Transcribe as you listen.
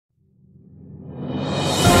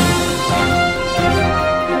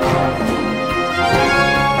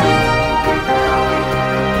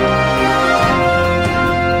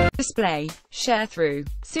Sharethrough.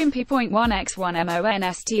 Soompi.1x1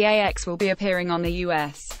 MONSTA X will be appearing on the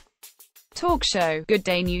U.S. talk show Good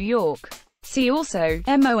Day New York. See also,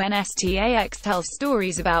 MONSTA X tells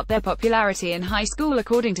stories about their popularity in high school.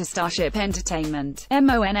 According to Starship Entertainment,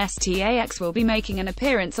 MONSTA X will be making an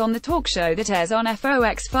appearance on the talk show that airs on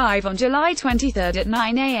FOX5 on July 23 at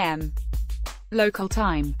 9 a.m. local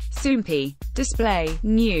time. Soompi. Display.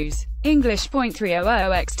 News.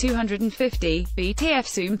 English.300x250, BTF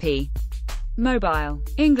Soompi. Mobile.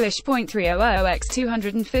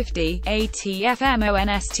 English.300x250, ATF.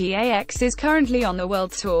 MONSTA X is currently on the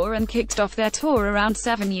world tour and kicked off their tour around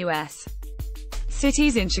 7 U.S.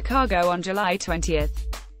 cities in Chicago on July 20th.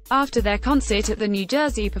 After their concert at the New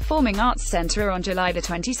Jersey Performing Arts Center on July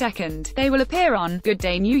 22nd, they will appear on Good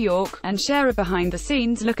Day New York and share a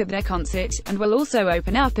behind-the-scenes look at their concert, and will also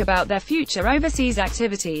open up about their future overseas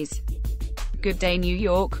activities. Good Day New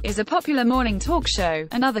York is a popular morning talk show,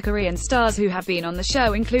 and other Korean stars who have been on the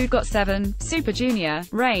show include GOT7, Super Junior,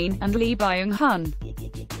 Rain, and Lee Byung-hun.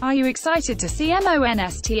 Are you excited to see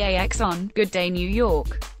MONSTA X on Good Day New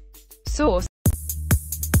York? Source.